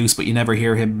lot of abuse, but you never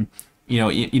hear him.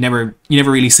 You never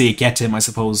really see it get to him, I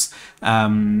suppose.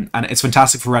 And it's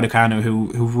fantastic for Raducanu,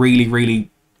 who really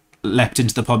leapt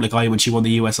into the public eye when she won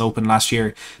the US Open last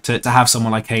year, to have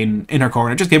someone like Kane in her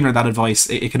corner, just giving her that advice.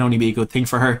 It can only be a good thing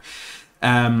for her.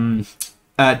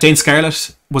 Dane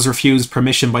Scarlett was refused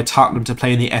permission by Tottenham to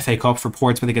play in the FA Cup for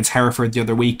Portsmouth against Hereford the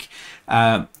other week.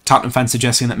 Tottenham fans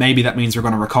suggesting that maybe that means we're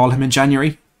going to recall him in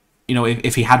January.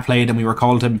 If he had played and we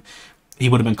recalled him, he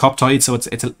would have been cup tied, so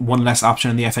it's one less option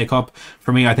in the FA Cup.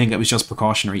 For me, I think it was just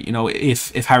precautionary.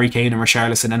 If Harry Kane and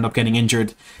Richarlison end up getting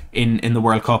injured in the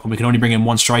World Cup and we can only bring in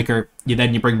one striker, you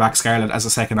bring back Scarlett as a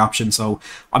second option. So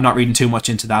I'm not reading too much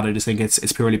into that. I just think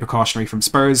it's purely precautionary from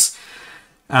Spurs.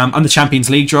 On the Champions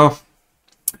League draw,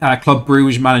 Club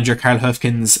Brugge manager Karl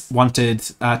Höfkens wanted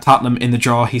Tottenham in the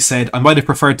draw. He said, I might have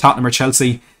preferred Tottenham or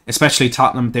Chelsea, especially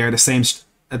Tottenham.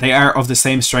 They are of the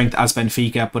same strength as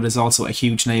Benfica, but is also a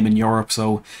huge name in Europe.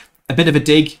 So a bit of a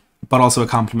dig, but also a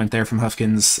compliment there from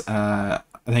Höfkens. I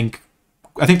think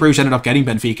Bruges ended up getting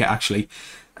Benfica, actually.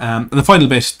 And the final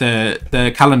bit,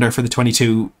 the calendar for the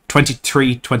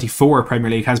 23-24 Premier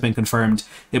League has been confirmed.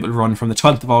 It will run from the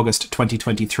 12th of August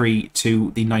 2023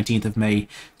 to the 19th of May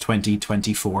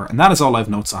 2024. And that is all I've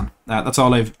notes on. That's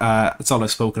all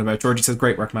I've spoken about. Georgie says,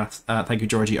 great work, Matt. Thank you,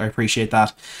 Georgie. I appreciate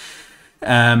that.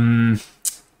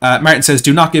 Martin says,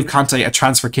 do not give Conte a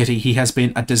transfer kitty. He has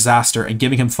been a disaster, and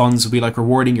giving him funds would be like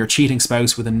rewarding your cheating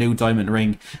spouse with a new diamond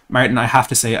ring. Martin, I have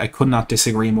to say, I could not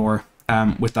disagree more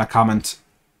with that comment.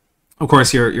 Of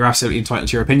course, you're absolutely entitled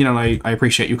to your opinion, and I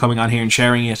appreciate you coming on here and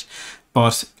sharing it.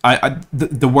 But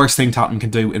the worst thing Tottenham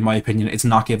can do, in my opinion, is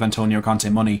not give Antonio Conte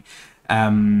money.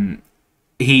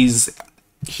 He's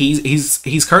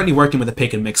currently working with a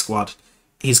pick and mix squad.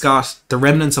 He's got the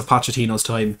remnants of Pochettino's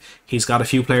time. He's got a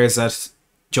few players that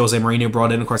Jose Mourinho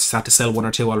brought in. Of course, he's had to sell one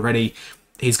or two already.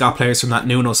 He's got players from that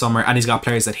Nuno summer, and he's got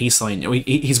players that he signed.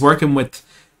 He's working with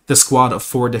the squad of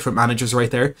 4 different managers right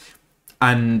there,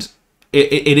 and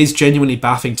it is genuinely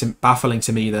baffling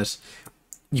to me that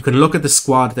you can look at the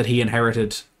squad that he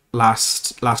inherited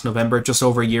last November, just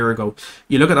over a year ago.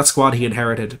 You look at that squad he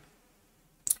inherited.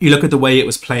 You look at the way it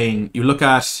was playing. You look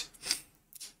at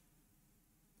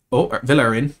Villa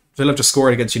are in. Villa just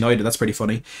scored against United. That's pretty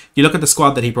funny. You look at the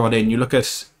squad that he brought in. You look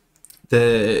at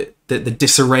the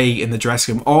disarray in the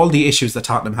dressing room. All the issues that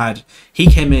Tottenham had. He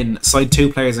came in, signed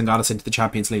 2 players and got us into the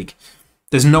Champions League.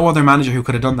 There's no other manager who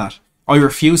could have done that. I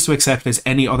refuse to accept there's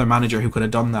any other manager who could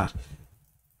have done that.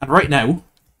 And right now,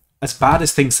 as bad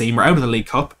as things seem, we're out of the League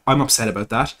Cup. I'm upset about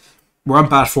that. We're on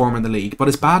bad form in the league. But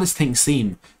as bad as things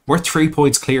seem, we're 3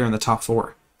 points clear in the top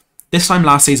 4. This time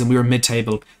last season, we were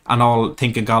mid-table and all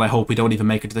thinking, God, I hope we don't even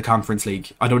make it to the Conference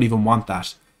League. I don't even want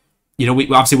that. We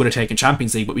obviously would have taken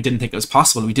Champions League, but we didn't think it was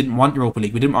possible. We didn't want Europa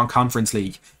League. We didn't want Conference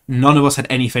League. None of us had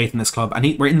any faith in this club.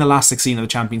 And we're in the last 16 of the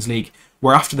Champions League.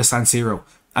 We're after the San Siro.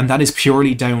 And that is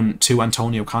purely down to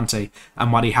Antonio Conte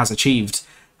and what he has achieved.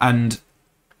 And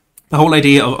the whole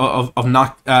idea of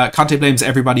not... Conte blames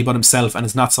everybody but himself and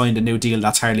has not signed a new deal.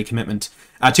 That's hardly commitment.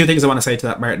 2 things I want to say to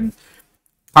that, Martin.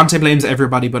 Conte blames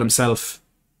everybody but himself.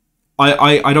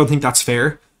 I don't think that's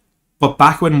fair. But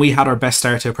back when we had our best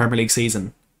start to a Premier League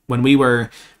season, when we were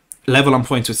level on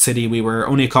points with City, we were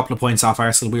only a couple of points off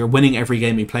Arsenal, we were winning every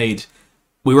game we played,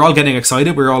 we were all getting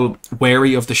excited, we were all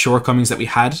wary of the shortcomings that we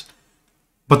had.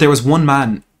 But there was one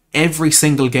man every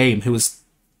single game who was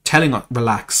telling us,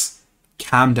 relax,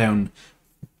 calm down,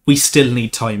 we still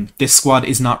need time, this squad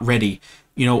is not ready,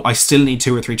 I still need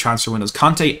 2 or 3 transfer windows.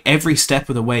 Conte, every step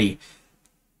of the way,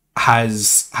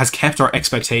 has kept our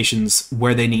expectations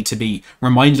where they need to be,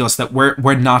 reminded us that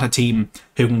we're not a team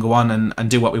who can go on and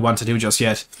do what we want to do just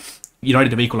yet.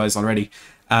 United have equalised already.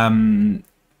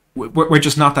 We're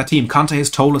just not that team. Conte has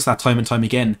told us that time and time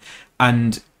again,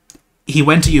 and he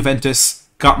went to Juventus,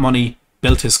 got money,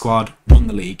 built his squad, won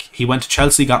the league. He went to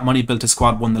Chelsea, got money, built his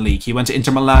squad, won the league. He went to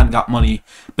Inter Milan, got money,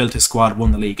 built his squad,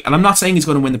 won the league. And I'm not saying he's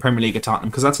going to win the Premier League at Tottenham,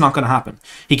 because that's not going to happen.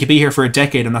 He could be here for a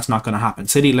decade and that's not going to happen.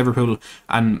 City, Liverpool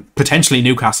and potentially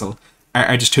Newcastle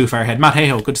are just too far ahead. Matt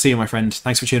Hayhoe, good to see you, my friend.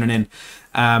 Thanks for tuning in.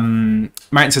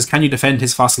 Martin says, can you defend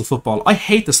his fossil football? I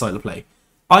hate the style of play.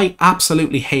 I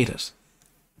absolutely hate it.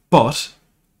 But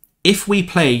if we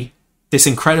play this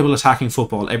incredible attacking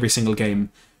football every single game,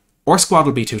 our squad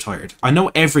will be too tired. I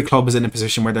know every club is in a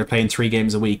position where they're playing 3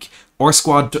 games a week. Our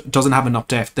squad doesn't have enough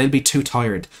depth. They'll be too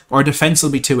tired. Our defence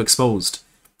will be too exposed.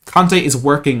 Conte is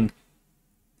working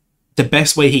the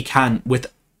best way he can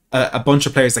with a bunch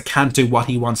of players that can't do what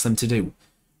he wants them to do.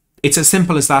 It's as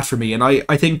simple as that for me. And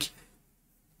I think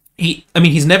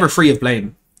he's never free of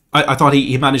blame. I thought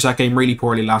he managed that game really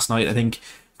poorly last night. I think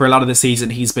for a lot of the season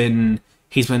he's been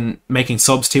making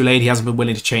subs too late. He hasn't been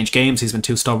willing to change games. He's been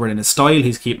too stubborn in his style.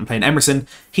 He's keeping playing Emerson.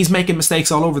 He's making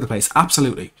mistakes all over the place.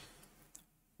 Absolutely.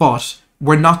 But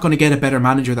we're not going to get a better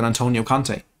manager than Antonio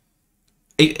Conte.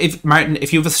 Martin,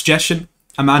 if you have a suggestion,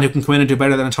 a man who can come in and do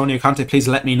better than Antonio Conte, please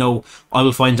let me know. I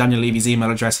will find Daniel Levy's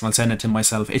email address and I'll send it to him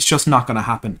myself. It's just not going to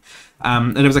happen.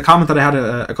 And there was a comment that I had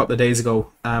a couple of days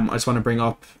ago. I just want to bring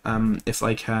up if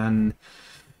I can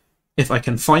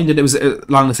find it. It was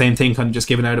along the same thing, kind of just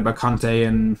giving out about Conte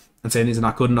and saying he's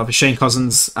not good enough. It's Shane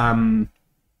Cousins. Shane,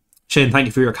 thank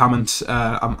you for your comment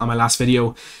on my last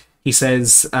video. He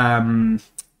says,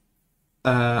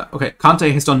 okay, Conte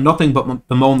has done nothing but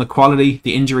bemoan the quality,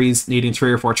 the injuries, needing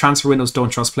 3 or 4 transfer windows, don't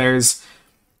trust players.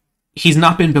 He's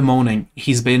not been bemoaning.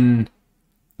 He's been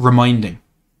reminding,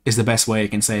 is the best way I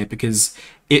can say it. Because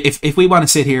if we want to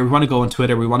sit here, we want to go on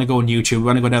Twitter, we want to go on YouTube, we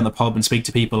want to go down the pub and speak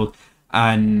to people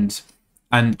and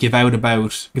give out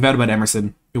about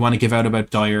Emerson. We want to give out about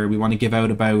Dyer. We want to give out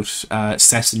about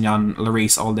Sessegnon,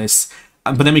 Lloris, all this.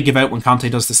 But then we give out when Conte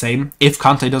does the same. If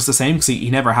Conte does the same, because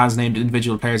he never has named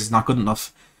individual players, it's not good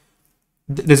enough.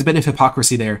 There's a bit of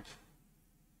hypocrisy there.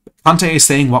 Conte is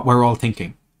saying what we're all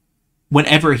thinking.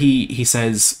 Whenever he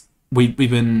says we've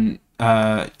been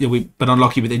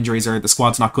unlucky with injuries, or the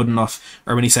squad's not good enough,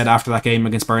 or when he said after that game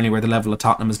against Burnley where the level of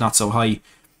Tottenham is not so high,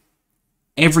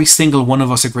 every single one of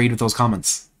us agreed with those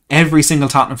comments. Every single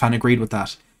Tottenham fan agreed with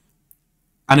that.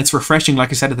 And it's refreshing, like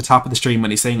I said at the top of the stream, when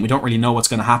he's saying we don't really know what's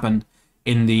going to happen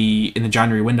in the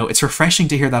January window. It's refreshing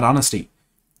to hear that honesty.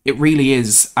 It really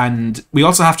is. And we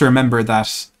also have to remember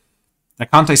that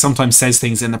Conte sometimes says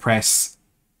things in the press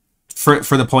for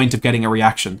the point of getting a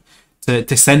reaction,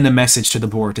 to send a message to the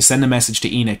board, to send a message to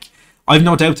Enoch. I've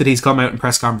no doubt that he's come out in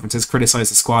press conferences,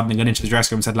 criticised the squad, and then gone into the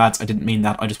dressing room and said, lads, I didn't mean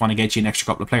that. I just want to get you an extra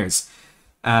couple of players.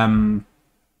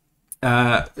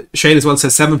 Shade as well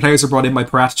says 7 players are brought in by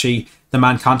Paratici, the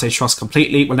man Conte trusts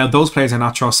completely. Well, now those players are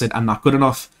not trusted and not good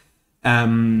enough.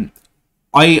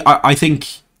 I think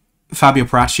Fabio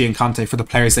Paratici and Conte, for the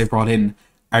players they've brought in,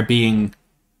 are being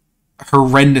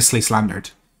horrendously slandered.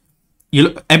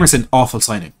 Emerson, awful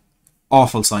signing.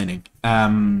 I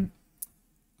can't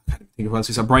think of what else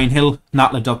we saw. Brian Hill,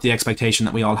 not lived up to the expectation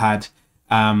that we all had.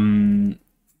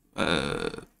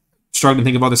 Struggling to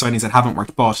think of other signings that haven't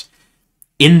worked, but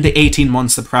in the 18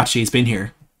 months that Paratici has been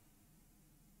here,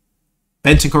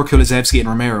 Bentancur, Kulusevski and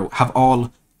Romero have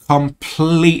all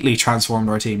completely transformed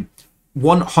our team.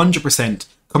 100%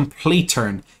 complete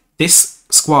turn. This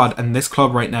squad and this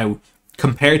club right now,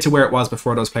 compared to where it was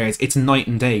before those players, it's night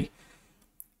and day.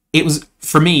 It was,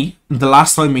 for me, the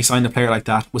last time we signed a player like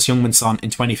that was Heung-min Son in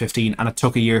 2015, and it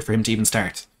took a year for him to even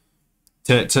start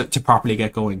to properly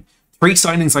get going. 3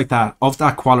 signings like that, of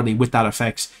that quality, with that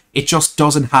effect, it just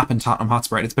doesn't happen Tottenham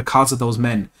Hotspur, and it's because of those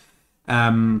men.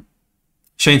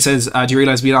 Shane says, do you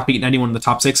realise we've not beaten anyone in the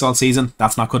top 6 all season?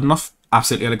 That's not good enough.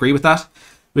 Absolutely, I'll agree with that.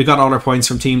 We got all our points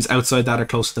from teams outside that are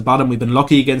close to the bottom. We've been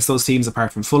lucky against those teams,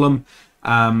 apart from Fulham.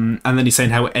 And then he's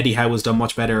saying how Eddie Howe has done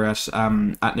much better at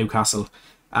Newcastle.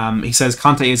 He says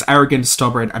Conte is arrogant,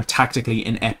 stubborn, and tactically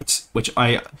inept, which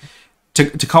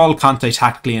to call Conte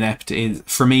tactically inept is,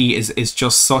 for me, is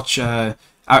just such a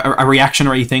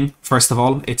reactionary thing. First of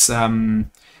all, it's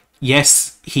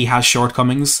yes, he has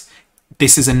shortcomings.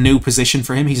 This is a new position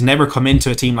for him. He's never come into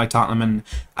a team like Tottenham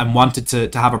and wanted to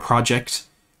have a project.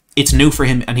 It's new for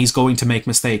him, and he's going to make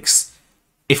mistakes.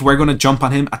 If we're going to jump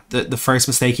on him at the first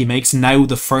mistake he makes, now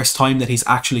the first time that he's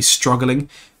actually struggling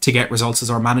to get results as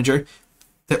our manager,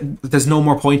 there's no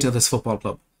more point of this football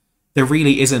club. There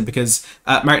really isn't, because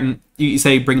Martin, you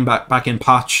say bring back in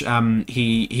Poch.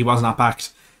 He was not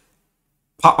backed.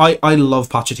 I love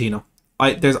Pochettino.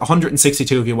 There's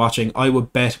 162 of you watching. I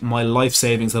would bet my life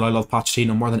savings that I love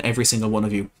Pochettino more than every single one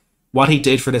of you. What he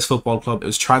did for this football club, it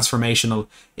was transformational.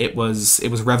 It was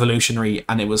revolutionary,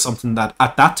 and it was something that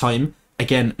at that time,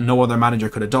 again, no other manager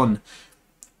could have done.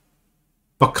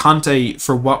 But Conte,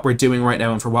 for what we're doing right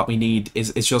now and for what we need,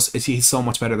 he's so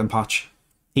much better than Poch.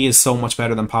 He is so much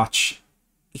better than Poch.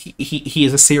 He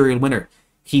is a serial winner.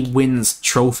 He wins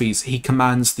trophies. He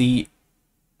commands the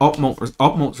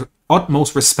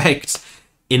utmost respect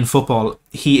in football.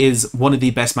 He is one of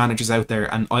the best managers out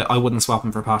there, and I wouldn't swap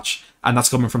him for Poch. And that's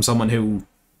coming from someone who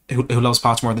loves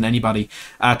Poch more than anybody.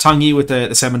 Tong Yi with the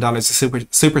 $7, the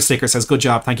super sticker, says, good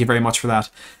job, thank you very much for that.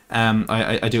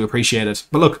 I do appreciate it.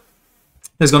 But look,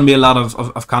 there's going to be a lot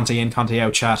of Conte in, Conte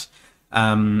out chat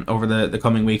over the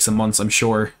coming weeks and months, I'm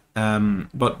sure.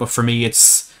 But for me,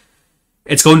 it's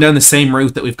going down the same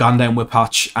route that we've gone down with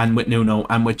Poch and with Nuno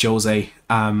and with Jose.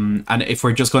 And if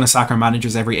we're just going to sack our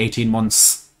managers every 18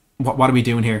 months, what are we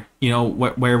doing here? You know,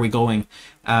 where are we going?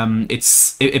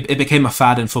 It became a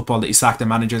fad in football that you sack the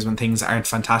managers when things aren't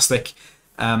fantastic.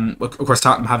 Of course,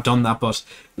 Tottenham have done that, but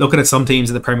looking at some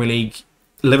teams in the Premier League,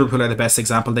 Liverpool are the best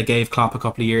example. They gave Klopp a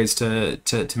couple of years to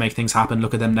make things happen.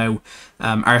 Look at them now.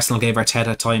 Arsenal gave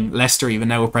Arteta time. Leicester, even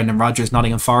now with Brendan Rodgers.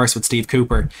 Nottingham Forest with Steve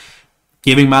Cooper.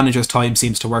 Giving managers time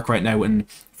seems to work right now. And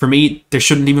for me, there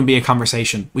shouldn't even be a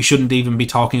conversation. We shouldn't even be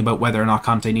talking about whether or not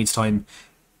Conte needs time.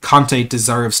 Conte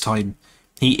deserves time.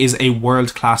 He is a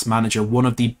world-class manager. One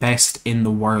of the best in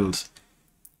the world.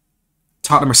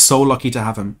 Tottenham are so lucky to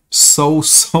have him. So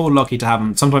lucky to have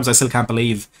him. Sometimes I still can't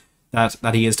believe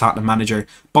that he is Tottenham manager.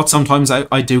 But sometimes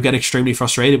I do get extremely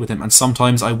frustrated with him, and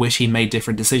sometimes I wish he made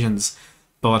different decisions.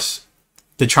 But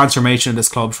the transformation of this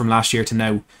club from last year to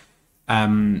now,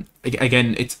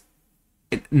 again, it's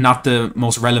not the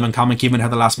most relevant comment given how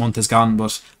the last month has gone,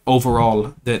 but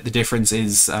overall the difference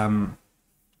is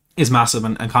massive,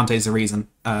 and Conte is the reason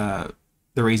of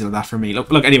that for me.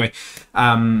 Look. Anyway,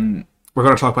 we're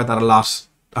going to talk about that a lot,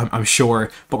 I'm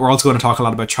sure, but we're also going to talk a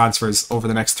lot about transfers over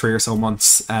the next 3 or so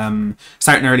months.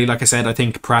 Starting early, like I said, I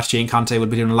think Paratici and Conte will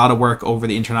be doing a lot of work over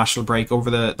the international break, over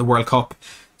the World Cup,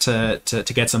 to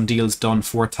get some deals done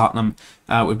for Tottenham.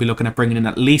 We'll be looking at bringing in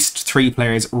at least 3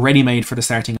 players ready-made for the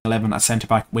starting 11 at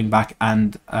centre-back, wing-back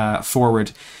and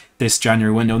forward this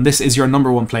January window. And this is your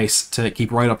number one place to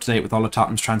keep right up to date with all of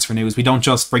Tottenham's transfer news. We don't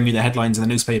just bring you the headlines in the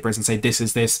newspapers and say this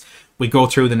is this. We go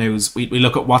through the news. We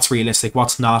look at what's realistic,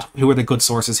 what's not, who are the good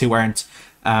sources, who aren't.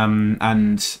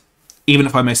 And even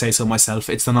if I may say so myself,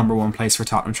 it's the number one place for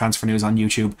Tottenham transfer news on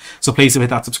YouTube. So please do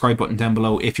hit that subscribe button down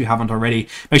below if you haven't already.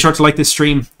 Make sure to like this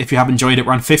stream if you have enjoyed it.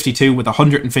 We're on 52 with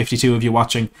 152 of you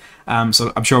watching.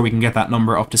 So I'm sure we can get that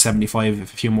number up to 75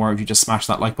 if a few more of you just smash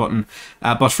that like button.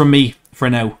 But from me, for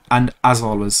now, and as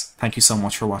always, thank you so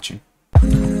much for watching.